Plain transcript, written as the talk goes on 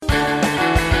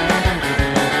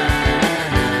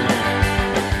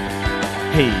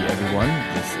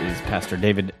Pastor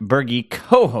David Berge,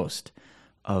 co-host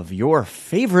of your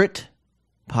favorite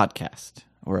podcast,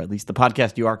 or at least the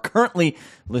podcast you are currently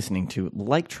listening to,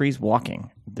 Like Trees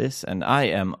Walking. And I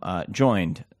am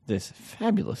joined this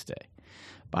fabulous day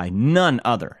by none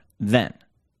other than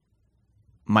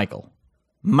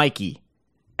Mikey,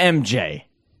 MJ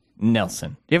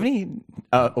Nelson. Do you have any?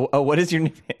 What is your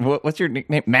name? What's your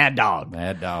nickname? Mad Dog.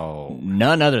 Mad Dog.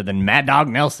 None other than Mad Dog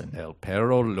Nelson. El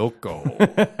Perro Loco.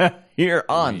 Here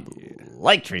on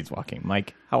Like Trees Walking.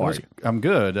 Mike, how are you? I'm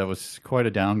good. That was quite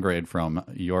a downgrade from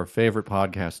your favorite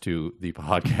podcast to the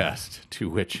podcast to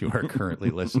which you are currently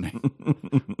listening.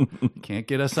 Can't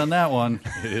get us on that one.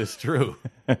 It is true.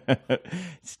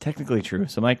 It's technically true.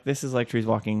 So, Mike, this is Like Trees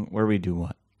Walking, where we do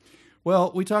what?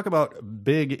 Well, we talk about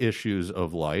big issues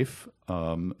of life,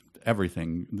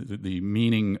 everything, the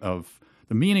meaning of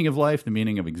life, the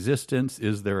meaning of existence.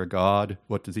 Is there a God?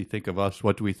 What does he think of us?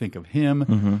 What do we think of him?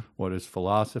 Mm-hmm. What is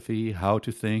philosophy? How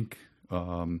to think?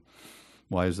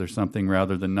 Why is there something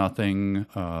rather than nothing?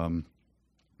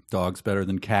 Dogs better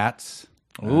than cats?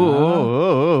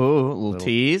 Little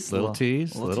tease. Little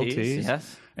tease.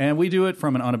 Yes. And we do it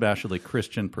from an unabashedly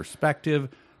Christian perspective.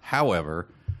 However,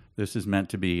 this is meant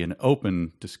to be an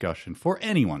open discussion for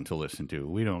anyone to listen to.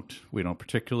 We don't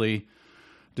particularly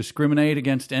discriminate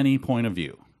against any point of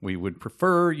view. We would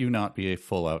prefer you not be a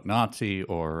full-out Nazi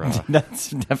or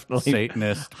that's definitely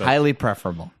Satanist. Highly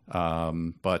preferable.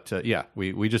 But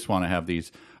we just want to have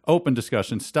these open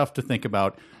discussions, stuff to think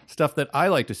about, stuff that I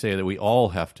like to say that we all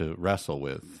have to wrestle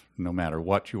with, no matter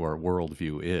what your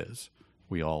worldview is.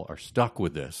 We all are stuck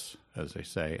with this, as they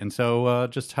say. And so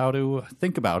just how to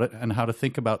think about it and how to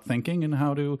think about thinking and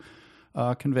how to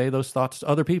convey those thoughts to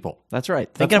other people. That's right.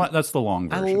 That's the long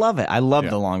version. I love it. I love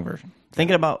the long version.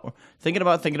 Thinking about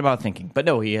thinking. But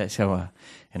no, in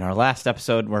our last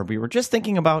episode where we were just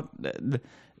thinking about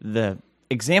the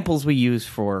examples we use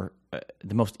for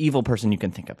the most evil person you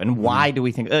can think of, and why do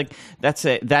we think like that's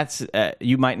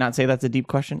you might not say that's a deep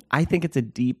question. I think it's a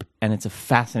deep and it's a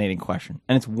fascinating question,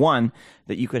 and it's one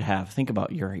that you could have. Think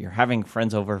about you're having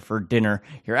friends over for dinner.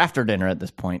 You're after dinner at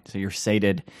this point, so you're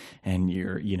sated, and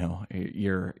you're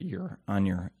on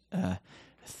your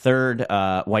third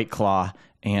White Claw,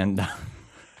 and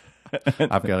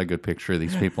I've got a good picture of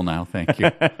these people now. Thank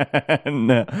you.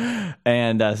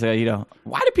 So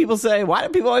why do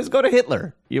people always go to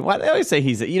Hitler? Why do they always say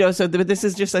he's but this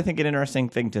is just, I think, an interesting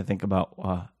thing to think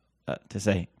about,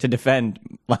 to defend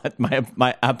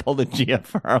my apologia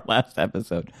for our last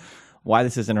episode. Why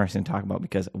this is interesting to talk about,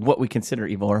 because what we consider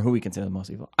evil or who we consider the most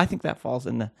evil, I think that falls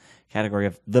in the category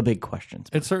of the big questions.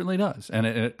 It certainly does.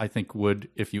 And I think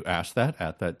if you asked that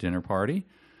at that dinner party,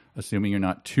 assuming you're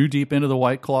not too deep into the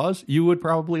White Claws, you would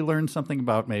probably learn something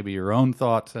about maybe your own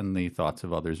thoughts and the thoughts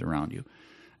of others around you.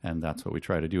 And that's what we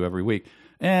try to do every week.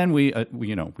 And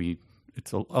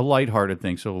it's a lighthearted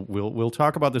thing. So we'll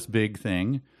talk about this big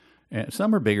thing.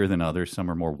 Some are bigger than others.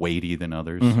 Some are more weighty than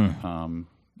others. Mm-hmm.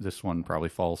 This one probably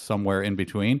falls somewhere in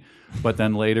between. But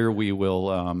then later we will,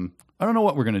 I don't know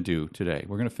what we're going to do today.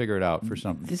 We're going to figure it out for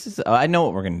something. I know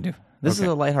what we're going to do. This is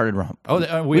a lighthearted romp.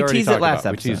 Oh, we teased it last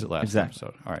episode. We teased it last exactly.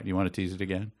 episode. All right, you want to tease it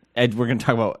again? And we're going to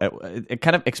talk about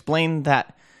kind of explain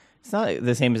that. It's not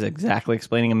the same as exactly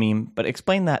explaining a meme, but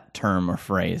explain that term or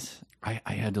phrase. I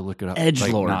had to look it up.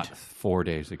 Edgelord. Not 4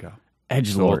 days ago.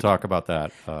 Edgelord. So we'll talk about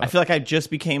that. I feel like I just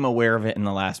became aware of it in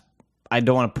the last. I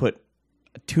don't want to put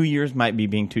 2 years. Might be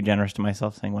being too generous to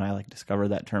myself saying when I discovered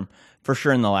that term. For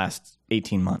sure, in the last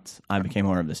 18 months, I became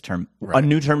aware of this term. Right. A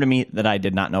new term to me that I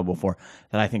did not know before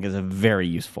that I think is a very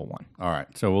useful one. All right.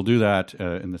 So we'll do that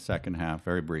in the second half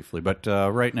very briefly. But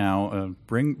right now,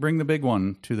 bring the big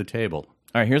one to the table.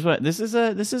 All right. Here's what this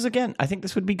is. Again, I think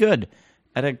this would be good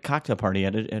at a cocktail party,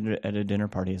 at a dinner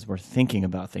party, as we're thinking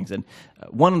about things. And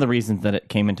one of the reasons that it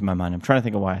came into my mind, I'm trying to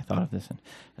think of why I thought of this, and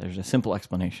there's a simple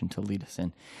explanation to lead us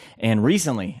in. And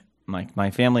recently, my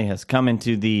family has come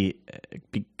into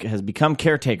has become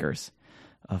caretakers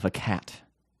of a cat.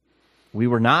 We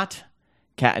were not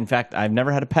cat. In fact, I've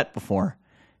never had a pet before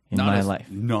in my life.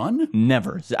 None?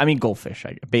 Never. I mean, goldfish,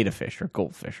 beta fish or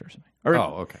goldfish or something.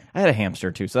 Okay. I had a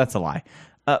hamster too, so that's a lie.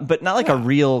 But not like a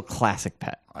real classic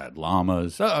pet. I had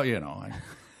llamas.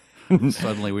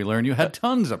 Suddenly we learned you had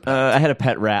tons of pets. I had a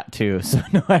pet rat too. So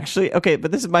no, actually, okay.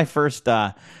 But this is my first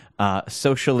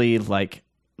socially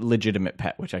legitimate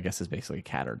pet, which I guess is basically a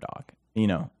cat or dog.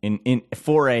 In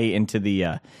foray into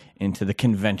the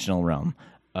conventional realm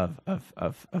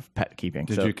of pet keeping.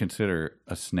 Did you consider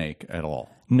a snake at all?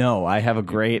 No, I have a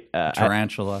great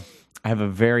tarantula.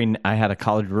 I had a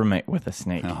college roommate with a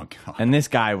snake. Oh, God. And this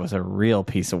guy was a real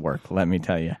piece of work, let me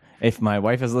tell you. If my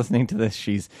wife is listening to this,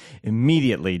 she's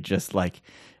immediately just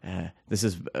this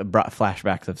has brought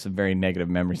flashbacks of some very negative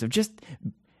memories of just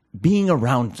being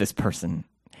around this person.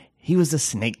 He was a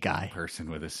snake guy.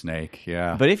 Person with a snake,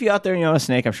 yeah. But if you out there and you know a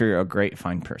snake, I'm sure you're a great,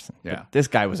 fine person. Yeah. But this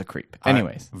guy was a creep.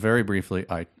 Anyways. Very briefly,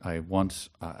 I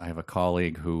have a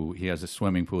colleague who he has a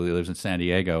swimming pool. He lives in San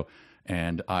Diego,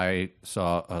 and I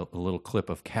saw a little clip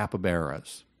of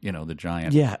capybaras, the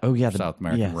giant South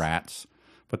American rats.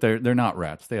 But they're not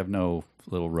rats. They have no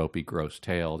little ropey, gross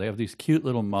tail. They have these cute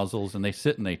little muzzles, and they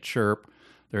sit and they chirp.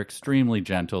 They're extremely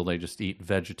gentle. They just eat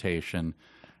vegetation.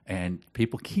 And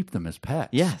people keep them as pets.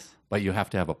 Yes. But you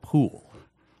have to have a pool.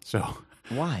 So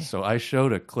why? So I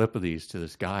showed a clip of these to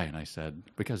this guy, and I said,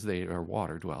 because they are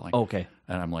water dwelling. Okay.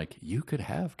 And I'm like, you could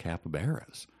have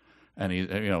capybaras. And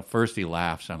he, first he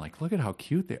laughs. I'm like, look at how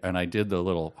cute they are. And I did the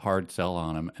little hard sell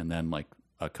on him. And then like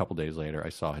a couple days later, I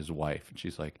saw his wife, and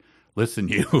she's like, listen,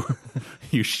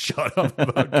 you shut up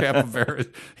about capybaras.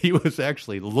 He was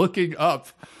actually looking up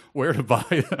where to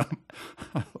buy them.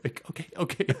 I'm like,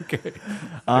 okay.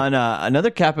 On another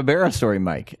capybara story,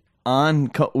 Mike,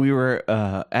 we were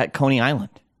at Coney Island,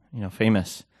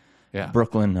 famous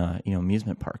Brooklyn,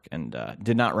 amusement park, and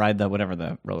did not ride whatever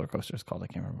the roller coaster is called. I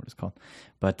can't remember what it's called.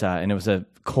 But, and it was a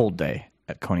cold day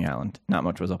at Coney Island. Not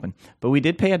much was open. But we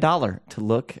did pay $1 to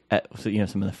look at,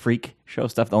 some of the freak show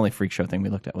stuff. The only freak show thing we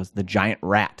looked at was the giant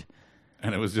rat.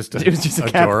 And it was just an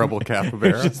adorable capybara.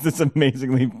 It was just this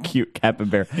amazingly cute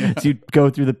capybara. So you'd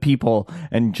go through the peephole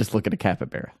and just look at a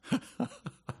capybara.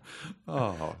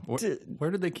 Oh, where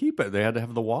did they keep it? They had to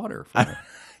have the water for it.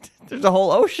 There's a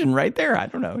whole ocean right there. I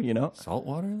don't know, Salt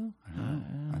water, though? I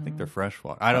don't know. I think they're fresh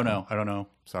water. I don't know.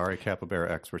 Sorry,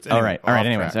 capybara experts. Anyway, all right.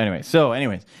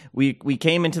 Anyways, we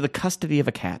came into the custody of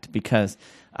a cat because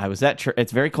I was at church.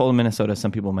 It's very cold in Minnesota,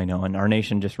 some people may know, and our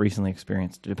nation just recently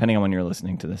experienced, depending on when you're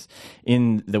listening to this,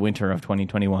 in the winter of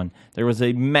 2021, there was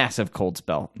a massive cold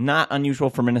spell. Not unusual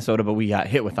for Minnesota, but we got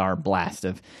hit with our blast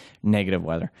of negative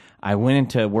weather. I went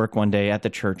into work one day at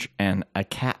the church, and a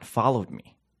cat followed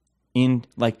me.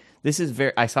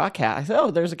 I saw a cat. I said,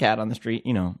 oh, there's a cat on the street,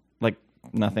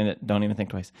 nothing, don't even think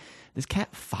twice. This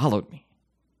cat followed me,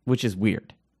 which is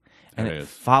weird. And it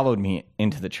followed me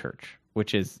into the church,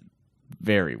 which is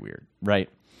very weird, right?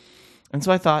 And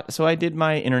so I did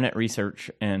my internet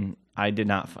research, and I did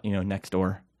not, next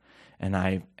door. And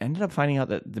I ended up finding out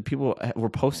that the people were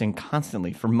posting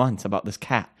constantly for months about this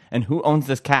cat and who owns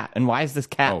this cat and why is this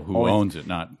cat? Oh, who owns it?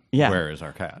 Not where is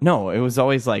our cat? No, it was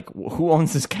always like, who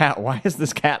owns this cat? Why is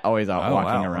this cat always out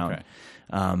walking around? Okay.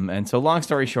 And so, long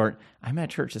story short, I'm at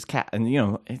church. This cat,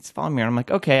 and it's following me around. I'm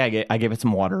like, okay, I gave it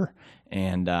some water,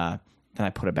 and then I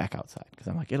put it back outside because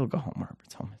I'm like, it'll go home wherever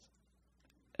it's home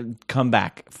is. Come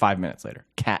back 5 minutes later,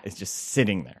 cat is just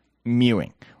sitting there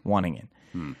mewing, wanting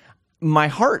in. My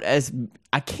heart,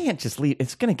 I can't just leave.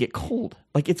 It's going to get cold.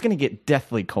 It's going to get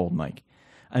deathly cold, Mike.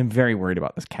 I'm very worried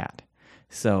about this cat.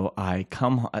 So I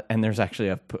come, and there's actually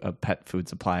a pet food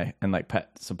supply and pet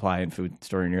supply and food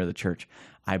store near the church.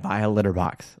 I buy a litter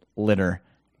box,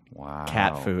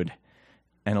 cat food,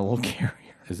 and a little carrier.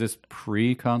 Is this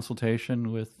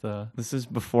pre-consultation with This is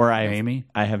before Amy?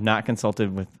 I have not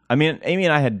consulted with, Amy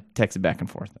and I had texted back and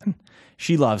forth, and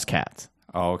she loves cats.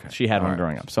 Oh, okay. She had one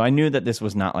growing up. So I knew that this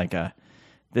would not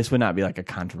be a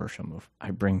controversial move.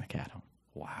 I bring the cat home.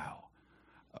 Wow.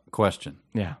 Question.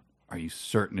 Yeah. Are you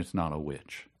certain it's not a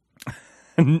witch?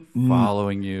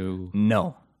 Following you?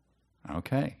 No.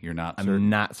 Okay. You're not certain? I'm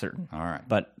not certain. All right.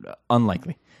 But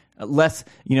unlikely. Less,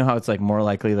 how it's more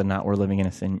likely than not we're living in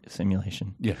a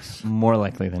simulation? Yes. More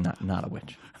likely than not a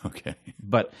witch. Okay.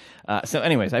 But, so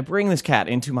anyways, I bring this cat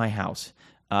into my house.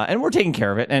 And we're taking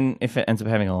care of it. And if it ends up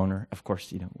having an owner, of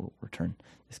course, we'll return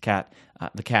this cat.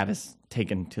 The cat is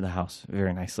taken to the house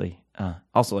very nicely.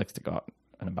 Also likes to go out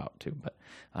and about too. But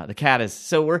the cat is,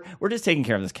 so we're just taking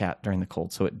care of this cat during the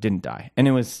cold, so it didn't die. And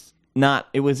it was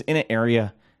in an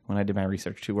area when I did my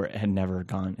research too, where it had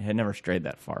never strayed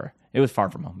that far. It was far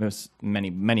from home. It was many,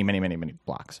 many, many, many, many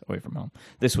blocks away from home.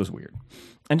 This was weird.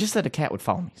 And just that a cat would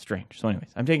follow me, strange. So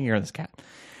anyways, I'm taking care of this cat.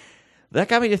 That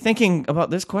got me to thinking about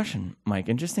this question, Mike,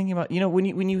 and just thinking about,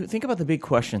 when you think about the big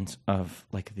questions of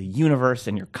the universe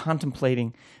and you're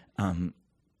contemplating, kind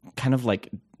of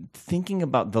thinking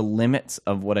about the limits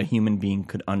of what a human being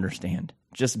could understand,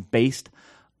 just based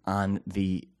on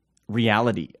the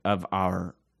reality of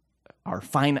our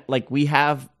finite, we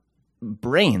have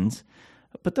brains,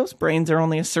 but those brains are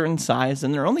only a certain size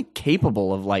and they're only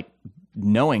capable of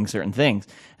knowing certain things.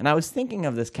 And I was thinking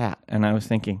of this cat, and I was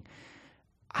thinking,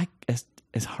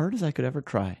 as hard as I could ever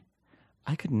try,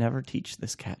 I could never teach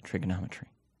this cat trigonometry,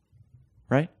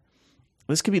 right?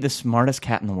 This could be the smartest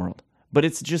cat in the world, but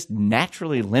it's just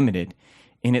naturally limited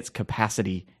in its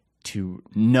capacity to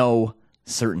know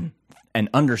certain and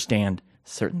understand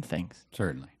certain things.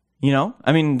 Certainly. You know,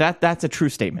 I mean, that's a true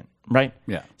statement, right?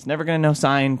 Yeah. It's never going to know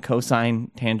sine,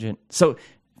 cosine, tangent. So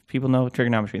if people know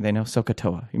trigonometry, they know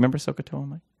SOHCAHTOA. You remember SOHCAHTOA,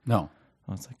 Mike? No.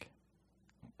 Oh, it's like,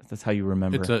 that's how you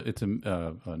remember. It's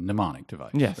a mnemonic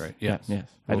device, Yes. right? Yes.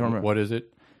 I don't remember. What is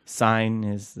it? Sine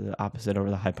is the opposite over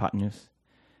the hypotenuse.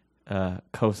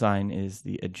 Cosine is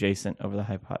the adjacent over the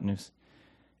hypotenuse.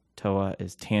 TOA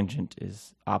is tangent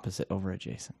is opposite over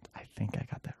adjacent. I think I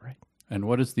got that right. And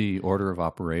what is the order of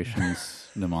operations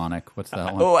mnemonic? What's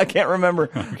that one? Oh, I can't remember.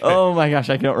 Okay. Oh my gosh,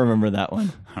 I don't remember that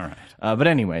one. All right. But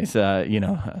anyways,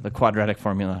 the quadratic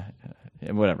formula,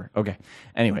 whatever. Okay.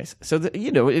 Anyways, so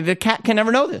the cat can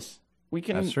never know this.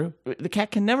 That's true. The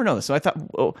cat can never know this. So I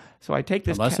thought, so I take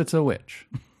this Unless cat. it's a witch.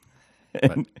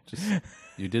 But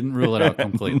you didn't rule it out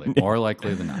completely. More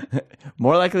likely than not.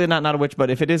 More likely than not a witch, but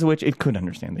if it is a witch, it could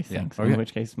understand these things. Okay. In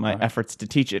which case, my efforts to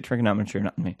teach it trigonometry are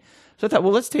not in vain. So I thought,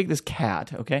 well, let's take this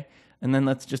cat, okay, and then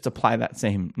let's just apply that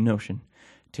same notion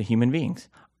to human beings.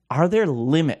 Are there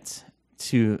limits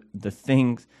to the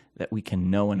things that we can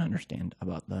know and understand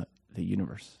about the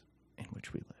universe in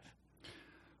which we live?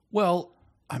 Well,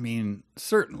 I mean,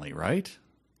 certainly, right?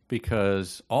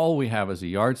 Because all we have as a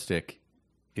yardstick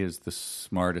is the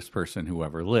smartest person who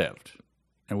ever lived.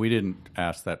 And we didn't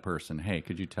ask that person, hey,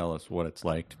 could you tell us what it's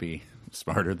like to be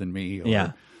smarter than me? Or,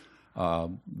 Yeah.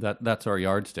 That's our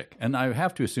yardstick. And I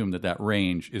have to assume that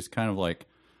range is kind of like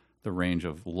the range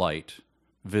of light.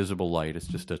 Visible light is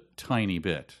just a tiny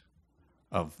bit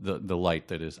of the light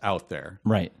that is out there.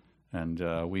 Right.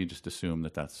 And we just assume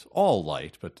that that's all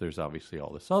light, but there's obviously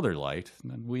all this other light,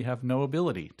 and we have no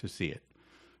ability to see it.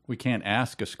 We can't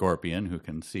ask a scorpion who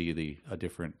can see a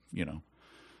different,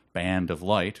 band of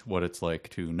light what it's like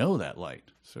to know that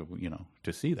light. So,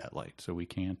 to see that light. So we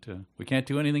can't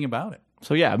do anything about it.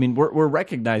 So yeah, I mean, we're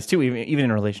recognized too, even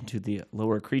in relation to the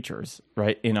lower creatures,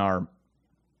 right?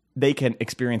 They can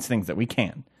experience things that we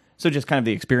can. So just kind of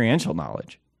the experiential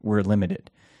knowledge, we're limited.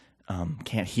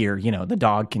 Can't hear, the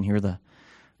dog can hear the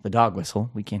dog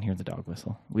whistle. We can't hear the dog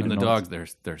whistle. And the dogs,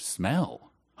 their smell.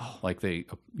 Like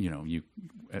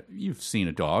you've seen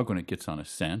a dog when it gets on a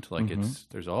scent. Like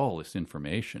there's all this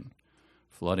information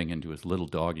flooding into his little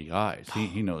doggy eyes.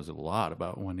 He knows a lot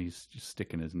about when he's just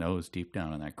sticking his nose deep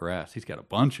down in that grass. He's got a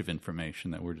bunch of information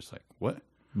that we're just like, what?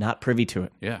 Not privy to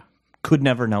it. Yeah. Could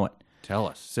never know it. Tell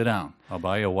us. Sit down. I'll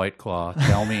buy you a White Claw.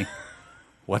 Tell me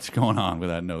what's going on with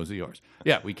that nose of yours.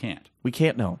 Yeah, we can't. We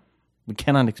can't know. We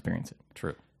cannot experience it.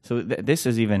 True. So this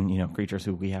is even, creatures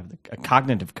who we have a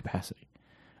cognitive capacity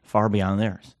far beyond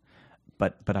theirs.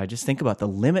 But I just think about the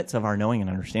limits of our knowing and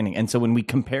understanding. And so when we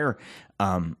compare,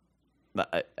 and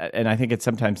I think it's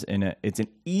sometimes it's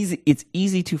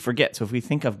easy to forget. So if we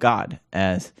think of God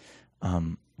as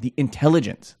the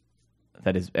intelligence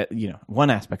that is, one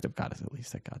aspect of God is at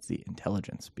least that God's the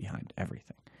intelligence behind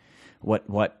everything.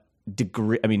 What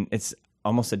degree? I mean, it's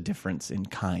almost a difference in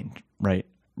kind, right,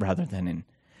 rather than in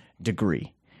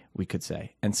degree, we could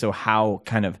say. And so how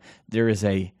kind of there is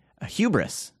a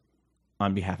hubris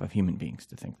on behalf of human beings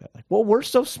to think that, like, well, we're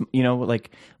so,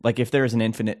 like if there is an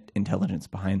infinite intelligence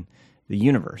behind the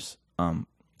universe,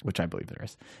 which I believe there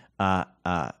is,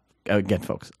 again,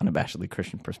 folks, unabashedly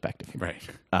Christian perspective. Right.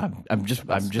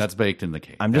 That's baked in the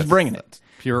cake. I'm just bringing it.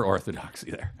 Pure orthodoxy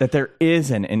there. That there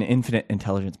is an infinite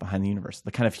intelligence behind the universe.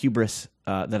 The kind of hubris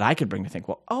that I could bring to think,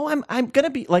 well, I'm going to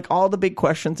be like all the big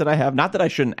questions that I have. Not that I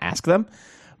shouldn't ask them,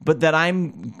 but that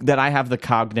I have the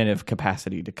cognitive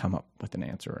capacity to come up with an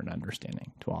answer or an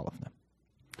understanding to all of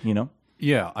them.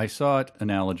 Yeah, I saw it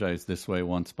analogized this way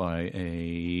once by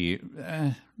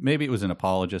maybe it was an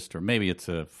apologist or maybe it's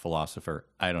a philosopher.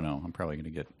 I don't know. I'm probably going to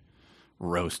get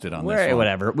roasted on this one.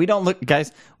 Whatever. We don't look,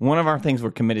 guys, one of our things we're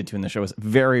committed to in the show is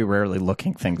very rarely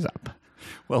looking things up.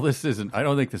 Well, I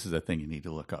don't think this is a thing you need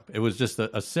to look up. It was just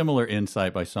a similar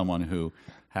insight by someone who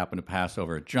happened to pass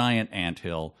over a giant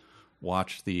anthill,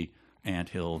 watch the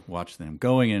anthill, watch them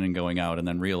going in and going out, and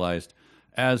then realized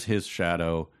as his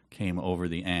shadow came over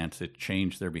the ants, it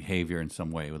changed their behavior in some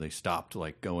way, where they stopped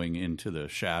like going into the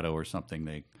shadow or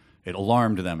something. It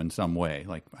alarmed them in some way.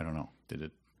 Like, I don't know, did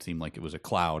it seem like it was a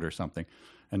cloud or something?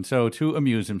 And so to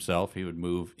amuse himself, he would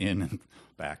move in and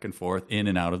back and forth, in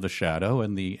and out of the shadow,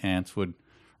 and the ants would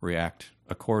react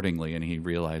accordingly. And he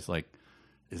realized, like,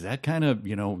 is that kind of,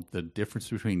 the difference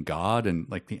between God and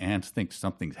like the ants think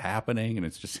something's happening and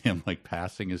it's just him like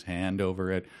passing his hand over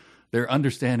it? Their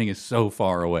understanding is so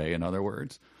far away, in other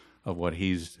words, of what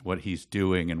he's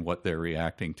doing and what they're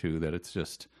reacting to, that it's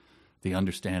just, the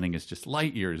understanding is just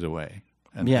light years away.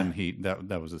 And yeah.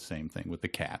 that was the same thing with the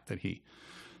cat, that he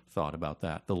thought about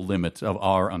that, the limits of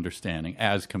our understanding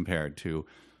as compared to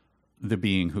the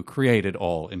being who created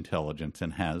all intelligence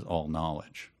and has all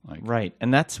knowledge. Like, Right,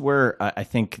 and that's where I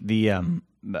think the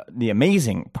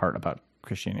amazing part about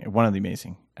Christianity, one of the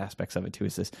amazing aspects of it too,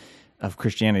 is this of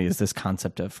Christianity is this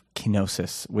concept of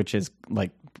kenosis, which is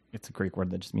like it's a Greek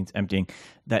word that just means emptying.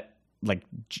 That like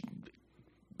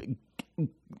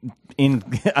in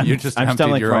You just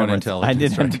emptied your own intelligence. I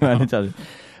did right empty my now. own intelligence.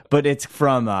 But it's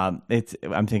from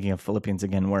I'm thinking of Philippians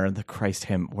again, where the Christ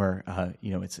hymn, where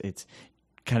it's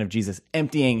kind of Jesus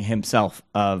emptying himself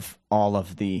of all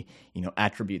of the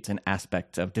attributes and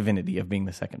aspects of divinity, of being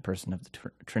the second person of the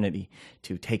Trinity,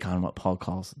 to take on what Paul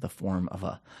calls the form of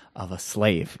a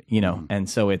slave. And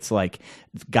so it's like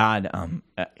God,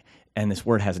 and this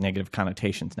word has negative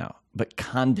connotations now, but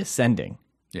condescending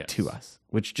Yes. to us,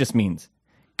 which just means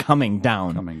coming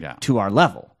down down. to our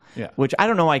level. Yeah. Which I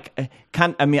don't know.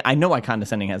 I know why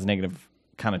condescending has negative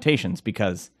connotations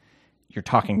because you're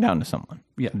talking down to someone.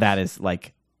 Yes. That is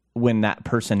like when that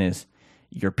person is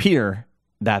your peer,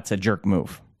 that's a jerk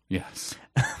move. Yes.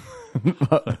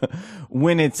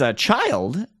 When it's a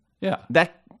child, Yeah.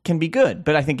 that can be good.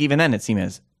 But I think even then it seems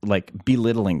as like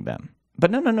belittling them.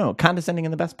 But no. Condescending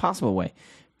in the best possible way.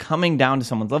 Coming down to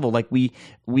someone's level. Like we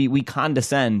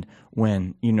condescend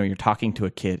when, you're talking to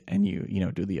a kid and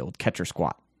you do the old catcher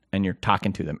squat and you're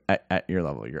talking to them at your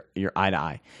level, you're eye to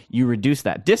eye. You reduce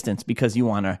that distance because you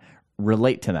want to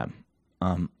relate to them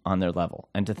on their level.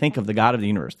 And to think of the God of the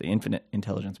universe, the infinite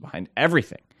intelligence behind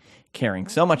everything, caring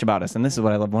so much about us. And this is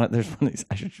what I love. There's one of these,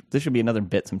 this should be another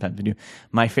bit sometime to do.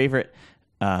 My favorite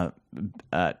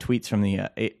tweets from the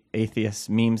atheist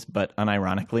memes, but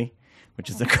unironically, which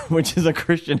is a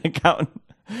Christian account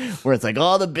where it's like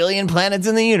all the billion planets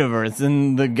in the universe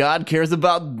and the God cares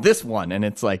about this one. And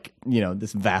it's like,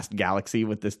 this vast galaxy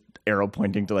with this arrow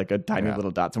pointing to like a tiny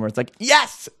little dot somewhere. It's like,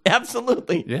 yes,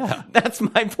 absolutely. Yeah. That's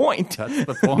my point. That's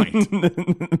the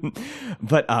point.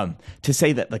 But to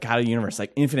say that the God of the universe,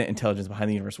 like infinite intelligence behind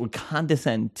the universe, would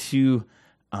condescend to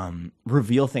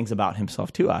reveal things about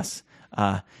himself to us,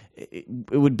 it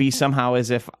would be somehow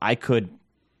as if I could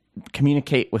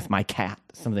communicate with my cat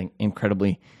something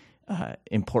incredibly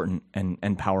important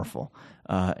and powerful,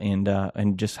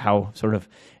 and just how sort of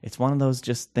it's one of those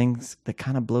just things that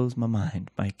kind of blows my mind,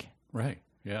 Mike. Right.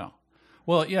 Yeah.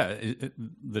 Well, yeah,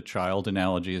 the child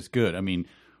analogy is good. I mean,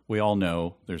 we all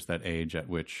know there's that age at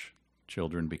which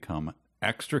children become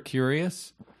extra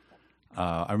curious.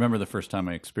 I remember the first time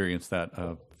I experienced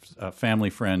that. Family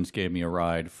friends gave me a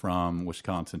ride from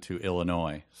Wisconsin to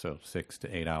Illinois, so 6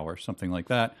 to 8 hours, something like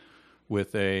that,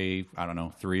 with a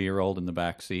 3-year-old in the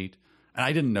back seat. And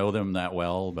I didn't know them that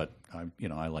well, but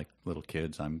I like little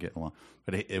kids. I'm getting along,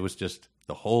 but it was just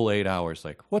the whole 8 hours.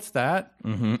 Like, what's that?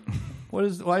 Mm-hmm.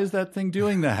 Why is that thing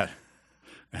doing that?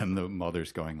 And the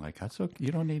mother's going like, "That's okay.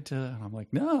 You don't need to." And I'm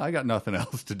like, "No, I got nothing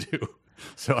else to do."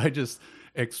 So I just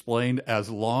explained as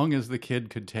long as the kid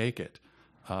could take it,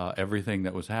 everything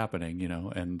that was happening,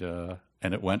 and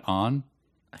it went on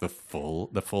the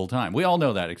full time. We all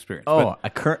know that experience. Oh,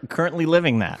 currently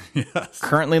living that. Yes.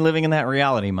 Currently living in that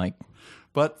reality, Mike.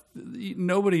 But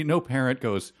no parent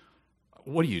goes,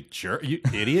 "What are you, jerk? You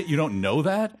idiot? You don't know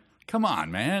that? Come on,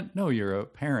 man. No, you're a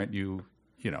parent.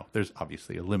 There's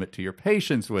obviously a limit to your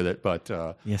patience with it, but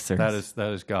Yes, there that is.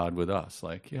 is God with us.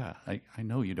 Like, yeah, I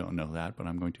know you don't know that, but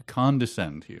I'm going to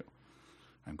condescend to you.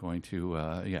 I'm going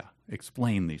to,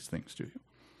 explain these things to you.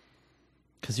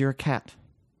 Because you're a cat.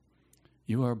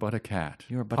 You are but a cat.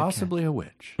 You are but a cat. possibly a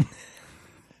witch."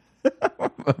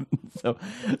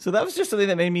 So that was just something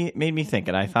that made me think,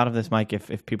 and I thought of this, Mike.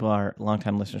 If people are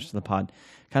longtime listeners to the pod,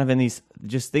 kind of in these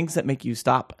just things that make you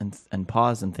stop and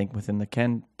pause and think within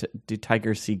the do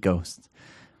tigers see ghosts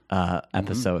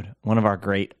episode, one of our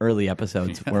great early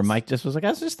episodes, where Mike just was like, I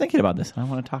was just thinking about this and I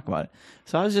want to talk about it.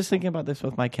 So I was just thinking about this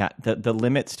with my cat, the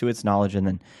limits to its knowledge, and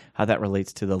then how that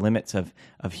relates to the limits of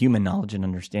human knowledge and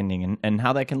understanding, and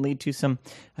how that can lead to some,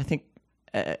 I think,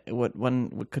 what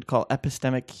one could call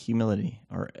epistemic humility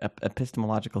or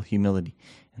epistemological humility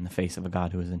in the face of a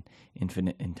God who is an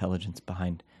infinite intelligence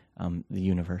behind the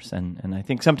universe. And I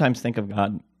think sometimes think of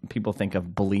God, people think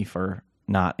of belief or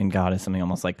not in God as something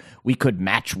almost like we could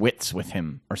match wits with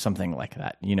him or something like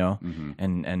that, Mm-hmm.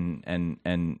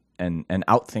 and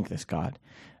outthink this God,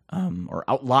 or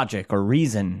out logic or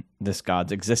reason this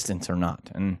God's existence or not.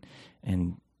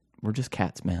 And we're just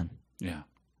cats, man. Yeah.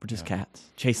 We're just cats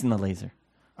chasing the laser.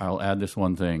 I'll add this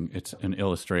one thing. It's an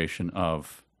illustration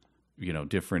of,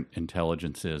 different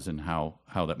intelligences and how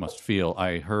that must feel.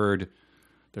 I heard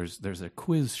there's a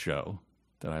quiz show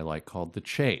that I like called The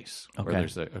Chase, where Okay.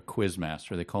 there's a quiz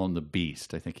master. They call him the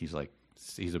Beast. I think he's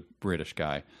a British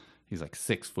guy. He's like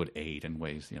 6'8" and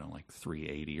weighs, like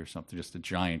 380 or something. Just a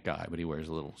giant guy, but he wears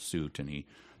a little suit and he's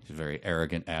a very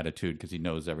arrogant attitude because he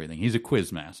knows everything. He's a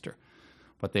quiz master.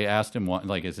 But they asked him what,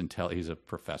 like, he's a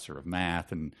professor of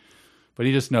math, but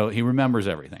he remembers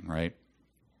everything, right?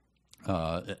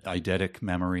 Eidetic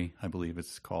memory, I believe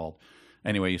it's called.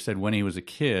 Anyway, you said when he was a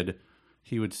kid,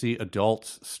 he would see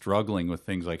adults struggling with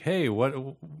things like, hey,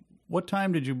 what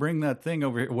time did you bring that thing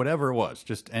over here? Whatever it was,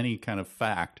 just any kind of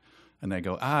fact. And they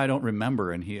go, I don't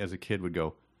remember. And he, as a kid, would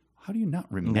go, how do you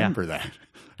not remember that?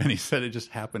 And he said it just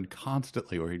happened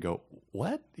constantly where he'd go,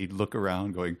 what? He'd look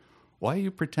around going, why are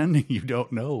you pretending you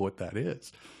don't know what that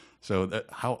is? So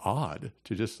how odd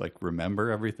to just like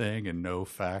remember everything and know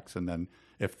facts. And then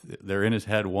if they're in his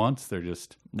head once, they're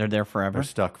there forever. They're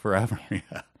stuck forever.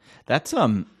 Yeah. That's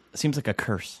seems like a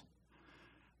curse.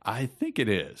 I think it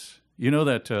is. You know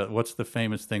that what's the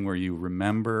famous thing where you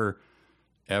remember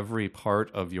every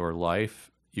part of your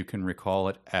life? You can recall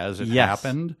it as it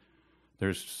happened.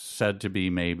 There's said to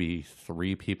be maybe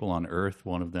 3 people on Earth.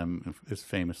 One of them is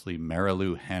famously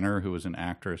Marilu Henner, who was an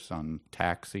actress on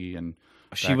Taxi. And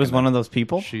she was one of those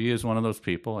people? She is one of those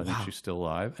people. I think she's still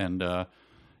alive. And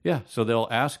so they'll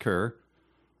ask her,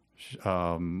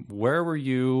 where were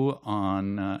you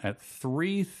on at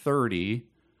 3:30?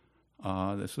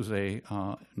 This was a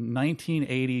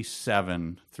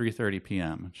 1987, 3:30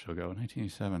 p.m. And she'll go,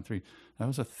 1987, that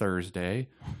was a Thursday.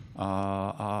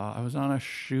 I was on a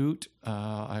shoot.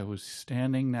 I was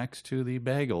standing next to the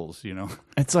bagels,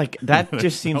 It's like, that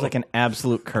just seems like an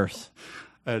absolute curse.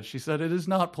 And she said, it is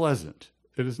not pleasant.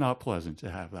 It is not pleasant to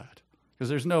have that. Because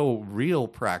there's no real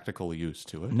practical use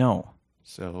to it. No.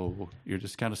 So you're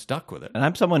just kind of stuck with it. And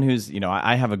I'm someone who's,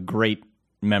 I have a great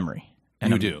memory.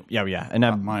 And you do? Yeah.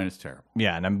 And mine is terrible.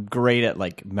 Yeah, and I'm great at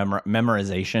like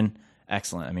memorization.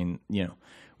 Excellent. I mean,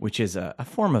 which is a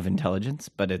form of intelligence,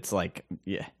 but it's like,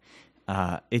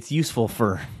 it's useful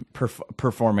for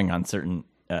performing on certain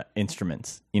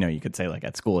instruments. You could say like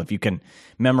at school, if you can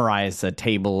memorize a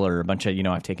table or a bunch of,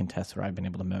 I've taken tests where I've been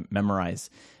able to memorize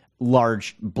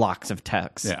large blocks of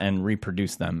text and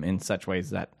reproduce them in such ways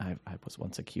that I was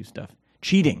once accused of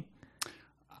cheating.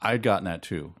 I'd gotten that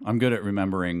too. I'm good at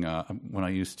remembering when I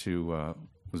used to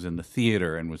was in the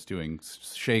theater and was doing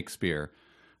Shakespeare.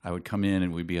 I would come in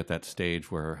and we'd be at that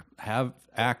stage where have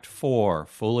Act 4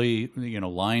 fully,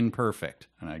 line perfect,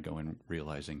 and I'd go in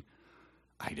realizing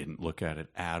I didn't look at it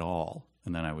at all,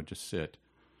 and then I would just sit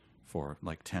for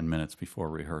like 10 minutes before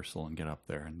rehearsal and get up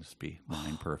there and just be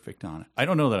line perfect on it. I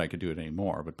don't know that I could do it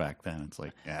anymore, but back then it's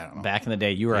like, I don't know. Back in the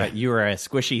day, you were a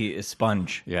squishy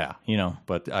sponge. Yeah.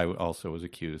 But I also was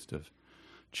accused of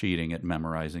cheating at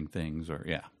memorizing things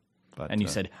But, and you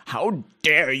said, how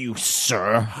dare you,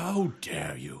 sir? How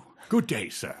dare you? Good day,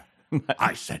 sir.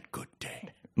 I said good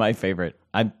day. My favorite,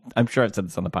 I'm sure I've said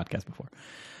this on the podcast before.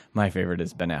 My favorite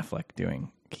is Ben Affleck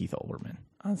doing Keith Olbermann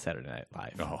on Saturday Night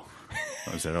Live. Oh,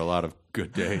 was there a lot of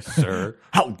good day, sir?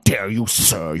 How dare you,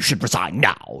 sir? You should resign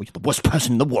now. You're the worst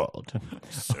person in the world.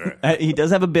 Sir. He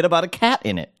does have a bit about a cat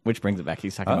in it, which brings it back.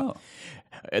 He's talking about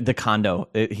the condo.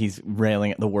 He's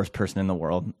railing at the worst person in the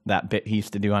world. That bit he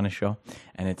used to do on his show,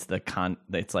 and it's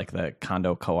it's like the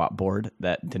condo co-op board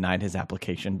that denied his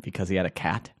application because he had a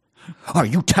cat. Are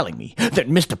you telling me that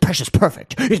Mr. Precious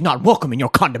Perfect is not welcome in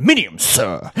your condominium,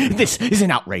 sir? This is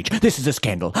an outrage. This is a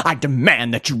scandal. I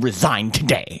demand that you resign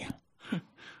today.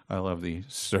 I love the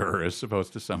sir is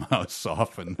supposed to somehow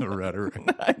soften the rhetoric.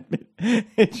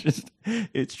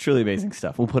 It's truly amazing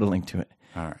stuff. We'll put a link to it.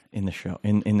 All right. In the show,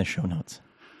 in the show notes.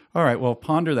 All right, well,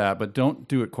 ponder that, but don't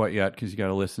do it quite yet because you got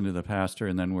to listen to the pastor,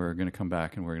 and then we're going to come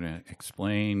back and we're going to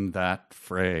explain that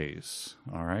phrase.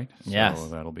 All right? Yes. So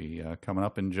that'll be coming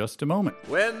up in just a moment.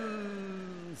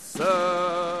 When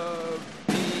Sir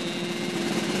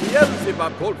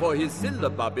Beelzebub called for his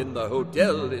syllabub in the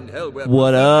hotel in hell where...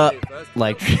 What up?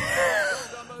 Like...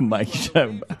 Mike,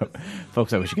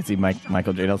 folks, I wish you could see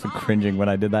Michael J. Nelson cringing when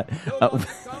I did that.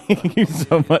 Thank you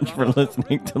so much for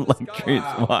listening to Like Trees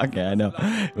Walking. I know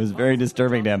it was very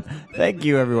disturbing to him. Thank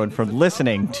you, everyone, for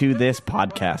listening to this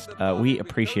podcast. We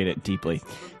appreciate it deeply.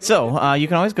 So you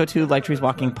can always go to Like Trees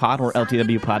Walking Pod or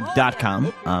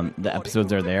ltwpod.com. The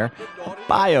episodes are there. The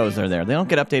bios are there. They don't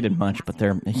get updated much, but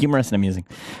they're humorous and amusing.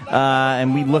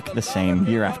 And we look the same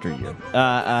year after year.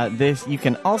 This you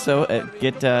can also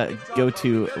go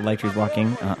to Like Trees Walking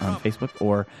on Facebook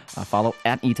or follow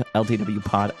at LTW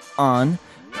Pod on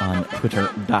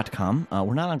Twitter.com.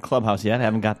 We're not on Clubhouse yet. I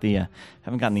haven't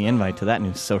gotten the invite to that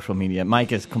new social media.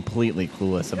 Mike is completely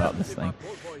clueless about this thing.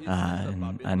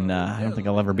 and I don't think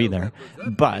I'll ever be there.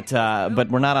 But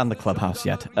we're not on the Clubhouse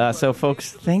yet. So,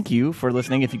 folks, thank you for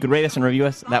listening. If you could rate us and review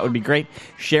us, that would be great.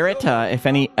 Share it if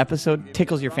any episode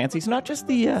tickles your fancies. Not just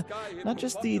the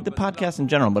podcast in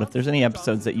general, but if there's any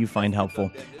episodes that you find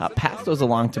helpful, pass those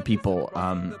along to people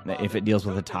if it deals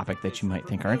with a topic that you might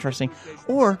think are interesting,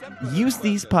 or use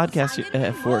these podcasts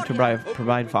to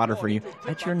provide fodder for you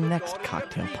at your next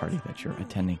cocktail party that you're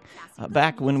attending.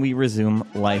 Back when we resume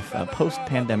life,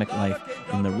 post-pandemic life,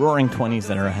 in the roaring 20s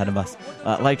that are ahead of us,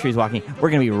 like trees walking, we're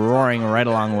going to be roaring right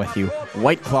along with you,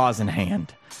 White Claws in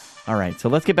hand. All right, so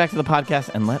let's get back to the podcast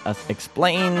and let us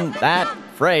explain that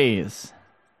phrase.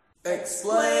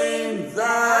 Explain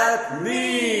that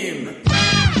meme!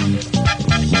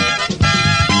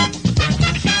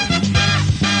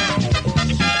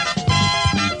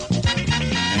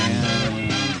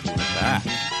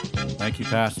 Thank you,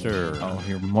 Pastor. Oh,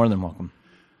 you're more than welcome.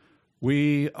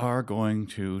 We are going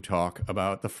to talk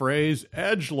about the phrase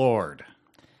edgelord.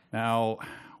 Now,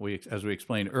 as we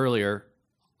explained earlier,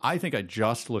 I think I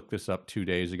just looked this up 2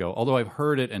 days ago, although I've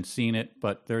heard it and seen it,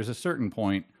 but there's a certain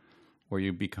point where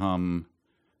you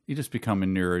just become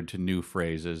inured to new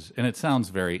phrases, and it sounds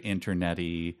very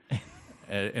internet-y,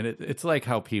 and it's like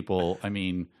how people,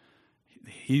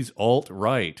 he's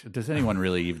alt-right. Does anyone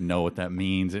really even know what that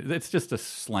means? It's just a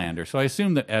slander. So I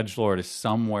assume that edgelord is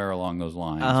somewhere along those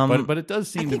lines. But it does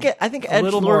seem I think a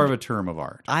little edgelord, more of a term of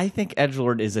art. I think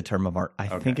edgelord is a term of art. I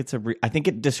think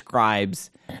it describes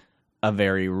a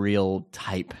very real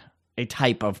type, a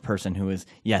type of person who is,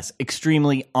 yes,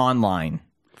 extremely online,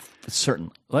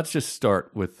 certainly. Let's just start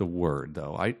with the word,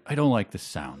 though. I don't like the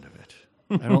sound of it.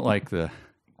 I don't like the...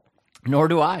 Nor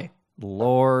do I.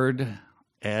 Lord...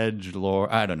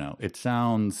 edgelord. I don't know. It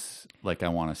sounds like I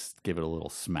want to give it a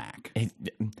little smack.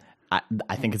 I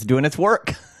think it's doing its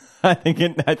work. I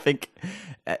think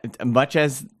much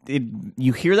as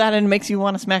you hear that and it makes you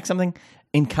want to smack something,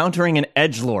 encountering an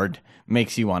edgelord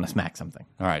makes you want to smack something.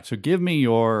 All right. So give me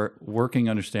your working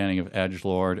understanding of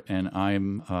edgelord, and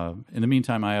I'm in the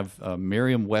meantime I have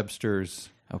Merriam-Webster's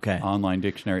online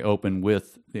dictionary open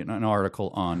with an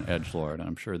article on edgelord, and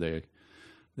I'm sure they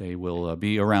will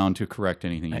be around to correct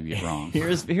anything you get wrong.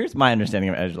 Here's my understanding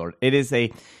of edgelord. It is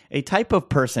a type of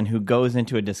person who goes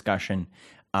into a discussion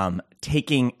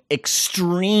taking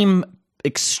extremely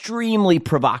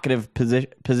provocative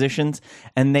positions,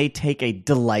 and they take a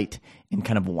delight in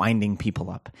kind of winding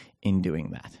people up in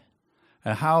doing that.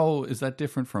 How is that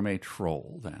different from a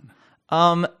troll, then?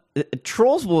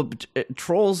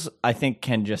 Trolls, I think,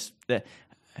 can just...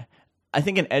 I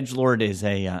think an edgelord is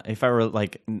if I were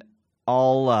like...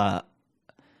 All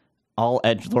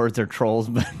edgelords are trolls,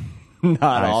 but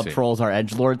not all trolls are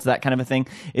edgelords. That kind of a thing.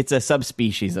 It's a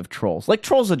subspecies of trolls. Like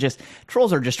trolls are just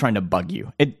trying to bug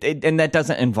you. And that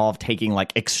doesn't involve taking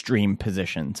like extreme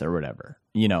positions or whatever,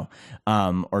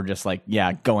 or just like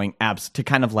going to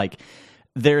kind of like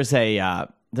there's a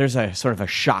sort of a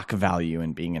shock value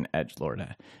in being an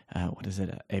edgelord. What is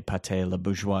it? Épater la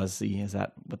bourgeoisie? Is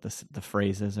that what the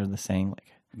phrase is or the saying? Like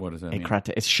what does that mean?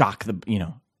 It's shock the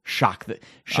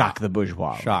the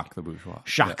bourgeois. Shock the bourgeois.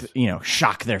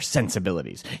 Shock their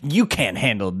sensibilities. You can't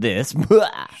handle this.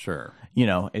 Sure.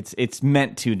 It's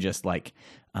meant to just like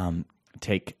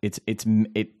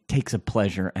it takes a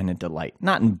pleasure and a delight,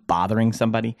 not in bothering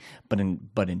somebody, but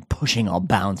in pushing all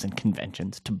bounds and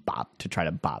conventions to try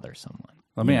to bother someone.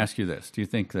 Let me ask you this: do you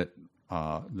think that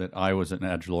I was an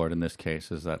edgelord in this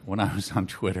case? Is that when I was on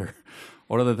Twitter,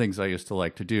 one of the things I used to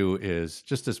like to do is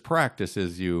just as practice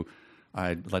is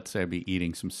let's say I'd be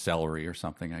eating some celery or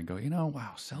something. I'd go,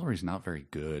 wow, celery's not very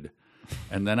good.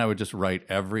 And then I would just write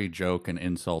every joke and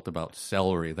insult about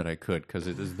celery that I could, because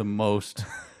it is the most...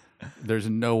 There's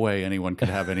no way anyone could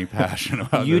have any passion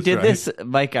about you this. You did right? this,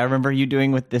 Mike, I remember you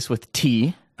doing this with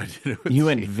tea. I did it with You tea.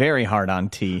 went very hard on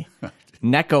tea.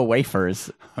 Necco wafers.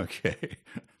 Okay.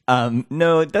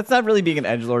 No, that's not really being an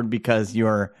edgelord because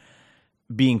you're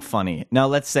being funny. Now,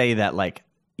 let's say that like...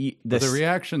 the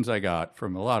reactions I got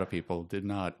from a lot of people did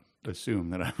not assume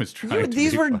that I was trying to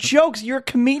These be were funny. jokes. You're a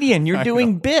comedian. You're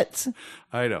doing bits.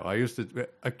 I know. I used to...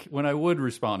 When I would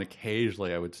respond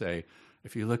occasionally, I would say,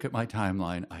 if you look at my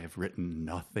timeline, I have written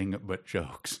nothing but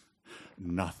jokes.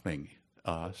 Nothing.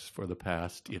 For the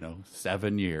past,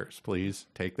 7 years. Please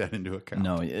take that into account.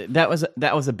 No, that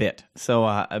was a bit.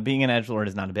 So being an edgelord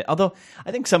is not a bit. Although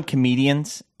I think some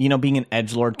comedians, being an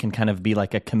edgelord can kind of be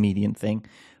like a comedian thing,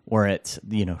 where it's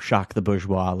shock the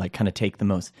bourgeois, like kind of take the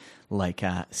most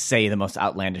say the most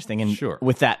outlandish thing, and sure.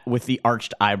 with the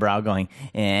arched eyebrow going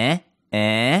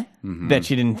bet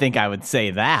you didn't think I would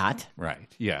say that.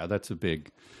 Right. Yeah, that's a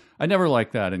big... I never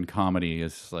liked that in comedy.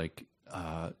 Is like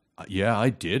yeah, I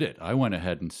did it. I went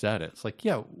ahead and said it. It's like,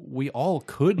 yeah, we all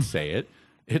could say it.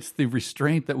 It's the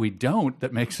restraint that we don't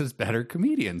that makes us better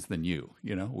comedians than you.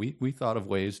 You know, we thought of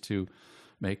ways to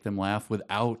make them laugh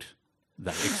without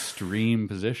that extreme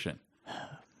position.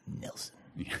 Nelson.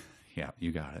 Yeah,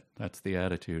 you got it. That's the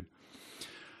attitude.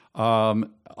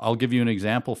 I'll give you an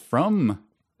example from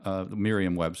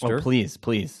Merriam-Webster. Oh, please.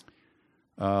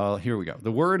 Here we go.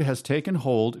 The word has taken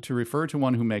hold to refer to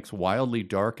one who makes wildly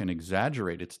dark and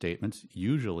exaggerated statements,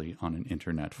 usually on an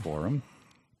internet forum,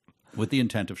 with the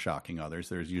intent of shocking others.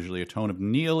 There's usually a tone of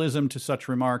nihilism to such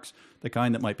remarks, the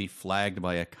kind that might be flagged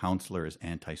by a counselor as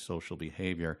antisocial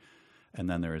behavior. And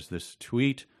then there is this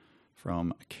tweet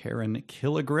from Karen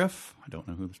Killigriff. I don't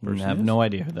know who this person I have is. no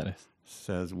idea who that is.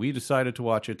 Says, we decided to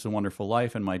watch It's a Wonderful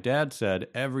Life, and my dad said,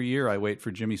 every year I wait for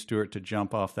Jimmy Stewart to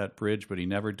jump off that bridge, but he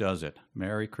never does it.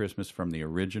 Merry Christmas from the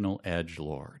original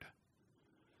edgelord.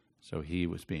 So he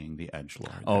was being the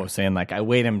edgelord. Oh, saying like, I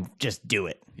wait him, just do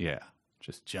it. Yeah,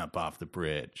 just jump off the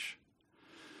bridge.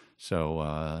 So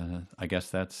I guess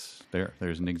that's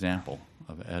there's an example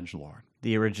of edgelord.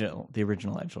 The original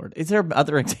edgelord. Is there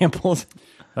other examples?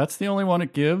 That's the only one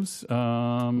it gives.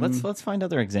 Let's find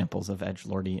other examples of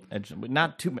edgelordy.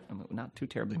 Not too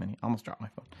terribly many. Almost dropped my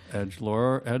phone.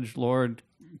 Edgelord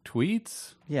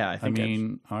tweets. Yeah, I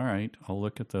mean, all right. I'll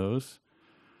look at those,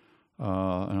 and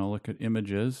I'll look at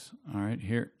images. All right,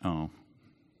 here. Oh,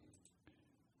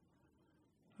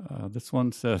 this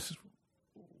one says,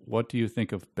 "What do you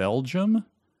think of Belgium?"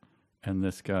 And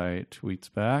this guy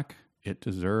tweets back, "It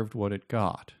deserved what it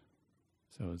got."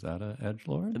 So is that a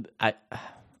edgelord?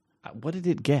 What did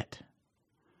it get?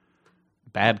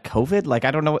 Bad COVID? Like,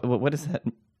 I don't know. What is that?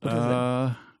 What is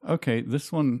that? Okay,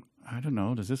 this one, I don't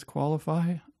know. Does this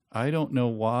qualify? I don't know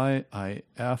why I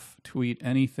F tweet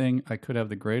anything. I could have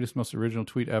the greatest, most original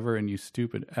tweet ever, and you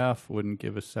stupid F wouldn't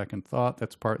give a second thought.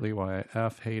 That's partly why I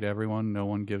F hate everyone. No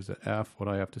one gives a F what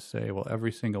I have to say. Well,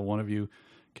 every single one of you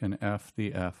can F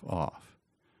the F off.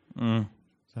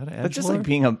 Is that an edgelord? That's just like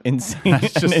being an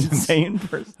insane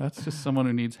person. That's just someone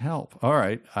who needs help. All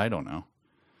right. I don't know.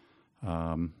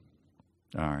 All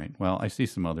right. Well, I see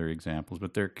some other examples,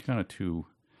 but they're kind of too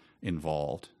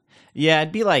involved. Yeah,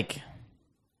 it'd be like...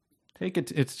 Take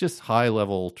it. It's just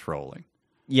high-level trolling.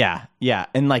 Yeah,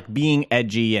 and like being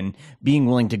edgy and being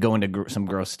willing to go into some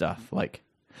gross stuff. Like,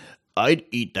 I'd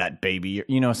eat that baby,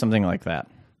 something like that.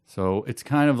 So it's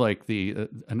kind of like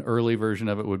an early version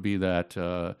of it would be that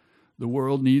the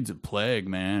world needs a plague,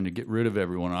 man, to get rid of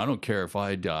everyone. I don't care if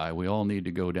I die. We all need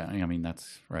to go down. I mean,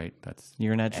 that's right.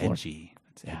 You're an edgelord. Edgy.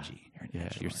 That's edgy.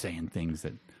 You're saying things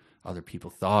that other people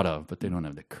thought of, but they don't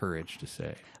have the courage to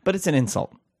say. But it's an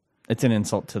insult. It's an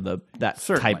insult to that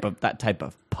Certainly. type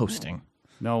of posting.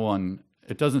 No one.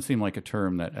 It doesn't seem like a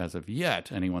term that, as of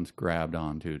yet, anyone's grabbed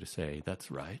onto to say,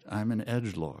 "That's right, I'm an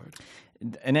edgelord."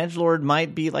 An edgelord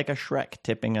might be like a Shrek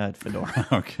tipping a fedora.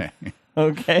 Okay.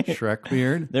 Okay. Shrek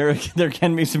beard. There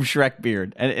can be some Shrek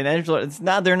beard. And edgelord, it's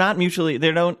not. They're not mutually.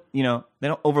 They don't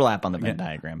overlap on the Venn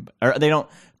diagram, or they don't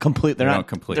complete. They're not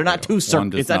complete. They're not two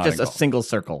circles. It's not just a single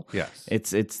circle. Yes.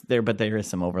 It's there, but there is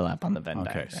some overlap on the Venn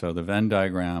diagram. Okay, so the Venn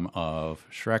diagram of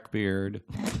Shrek beard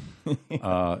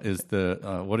is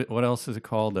the what else is it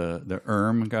called? The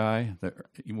guy.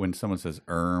 When someone says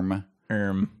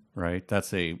right?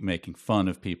 That's making fun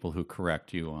of people who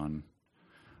correct you on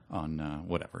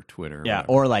whatever, Twitter. Yeah,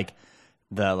 whatever. or like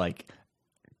the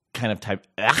kind of type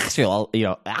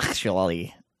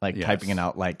actually like Yes. typing it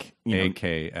out like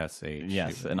AKSH.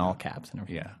 Yes, in all caps and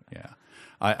everything. Yeah.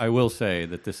 I will say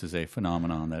that this is a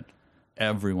phenomenon that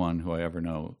everyone who I ever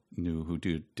knew who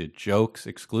did jokes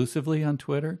exclusively on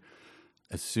Twitter.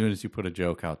 As soon as you put a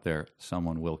joke out there,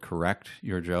 someone will correct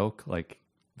your joke, like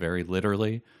very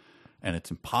literally. And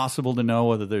it's impossible to know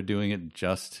whether they're doing it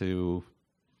just to,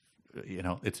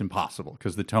 it's impossible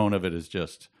because the tone of it is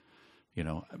just,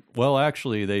 well,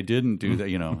 actually, they didn't do that,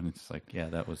 and it's like, yeah,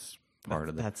 that was part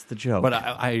of it. That's the joke. But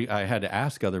I had to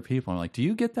ask other people, I'm like, do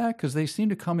you get that? Because they seem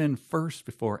to come in first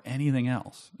before anything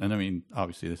else. And I mean,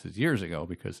 obviously, this is years ago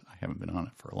because I haven't been on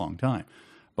it for a long time.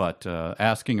 But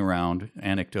asking around,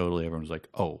 anecdotally, everyone's like,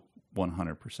 oh,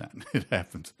 100%. It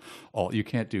happens. You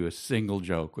can't do a single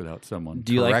joke without someone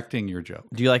correcting your joke.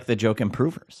 Do you like the joke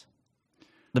improvers?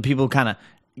 The people who kind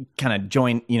of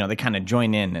join, they kind of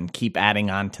join in and keep adding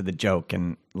on to the joke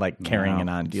and like carrying it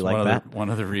on. Do you like that? One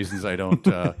of the reasons I don't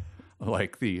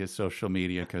like the social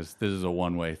media, because this is a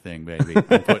one-way thing, baby.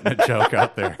 I'm putting a joke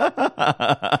out there.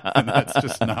 And that's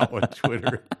just not what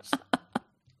Twitter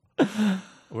is.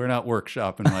 We're not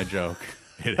workshopping my joke.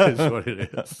 It is what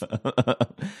it is.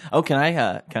 Oh, can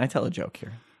I tell a joke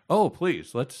here? Oh,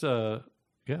 please. Let's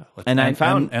Yeah. Let's And I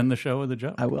found- end the show with a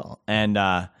joke. I will. And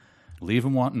Leave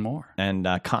them wanting more.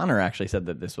 Connor actually said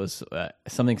that this was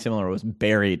something similar was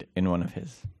buried in one of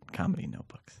his comedy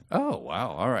notebooks. Oh, wow.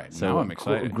 All right. So now I'm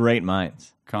excited. Great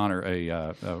minds. Connor,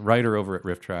 a writer over at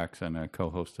Riff Tracks and a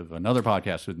co-host of another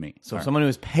podcast with me. So someone who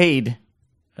is paid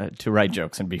to write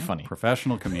jokes and be funny.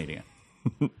 Professional comedian.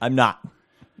 I'm not.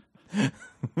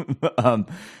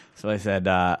 So I said,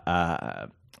 I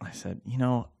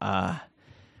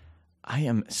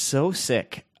am so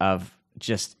sick of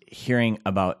just hearing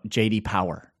about J.D.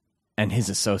 Power and his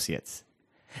associates.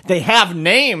 They have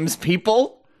names,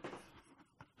 people.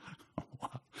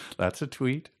 That's a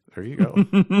tweet. There you go.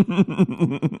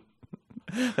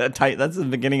 That's the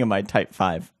beginning of my type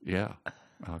 5. Yeah.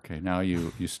 Okay. Now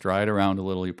you stride around a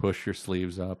little. You push your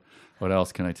sleeves up. What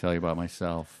else can I tell you about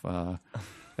myself? I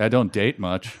don't date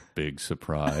much. Big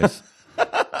surprise.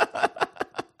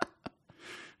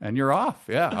 And you're off.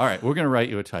 Yeah. All right. We're going to write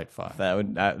you a type 5.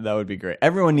 That would be great.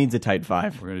 Everyone needs a type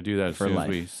 5. We're going to do that as for soon life.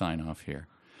 as we sign off here.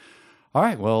 All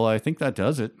right. Well, I think that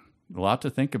does it. A lot to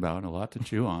think about, a lot to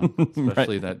chew on,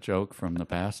 especially that joke from the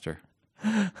pastor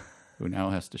who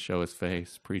now has to show his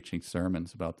face preaching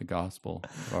sermons about the gospel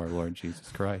of our Lord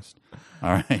Jesus Christ.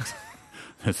 All right.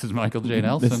 This is Michael J.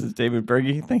 Nelson. This is David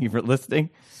Berge. Thank you for listening.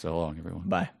 So long, everyone.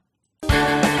 Bye.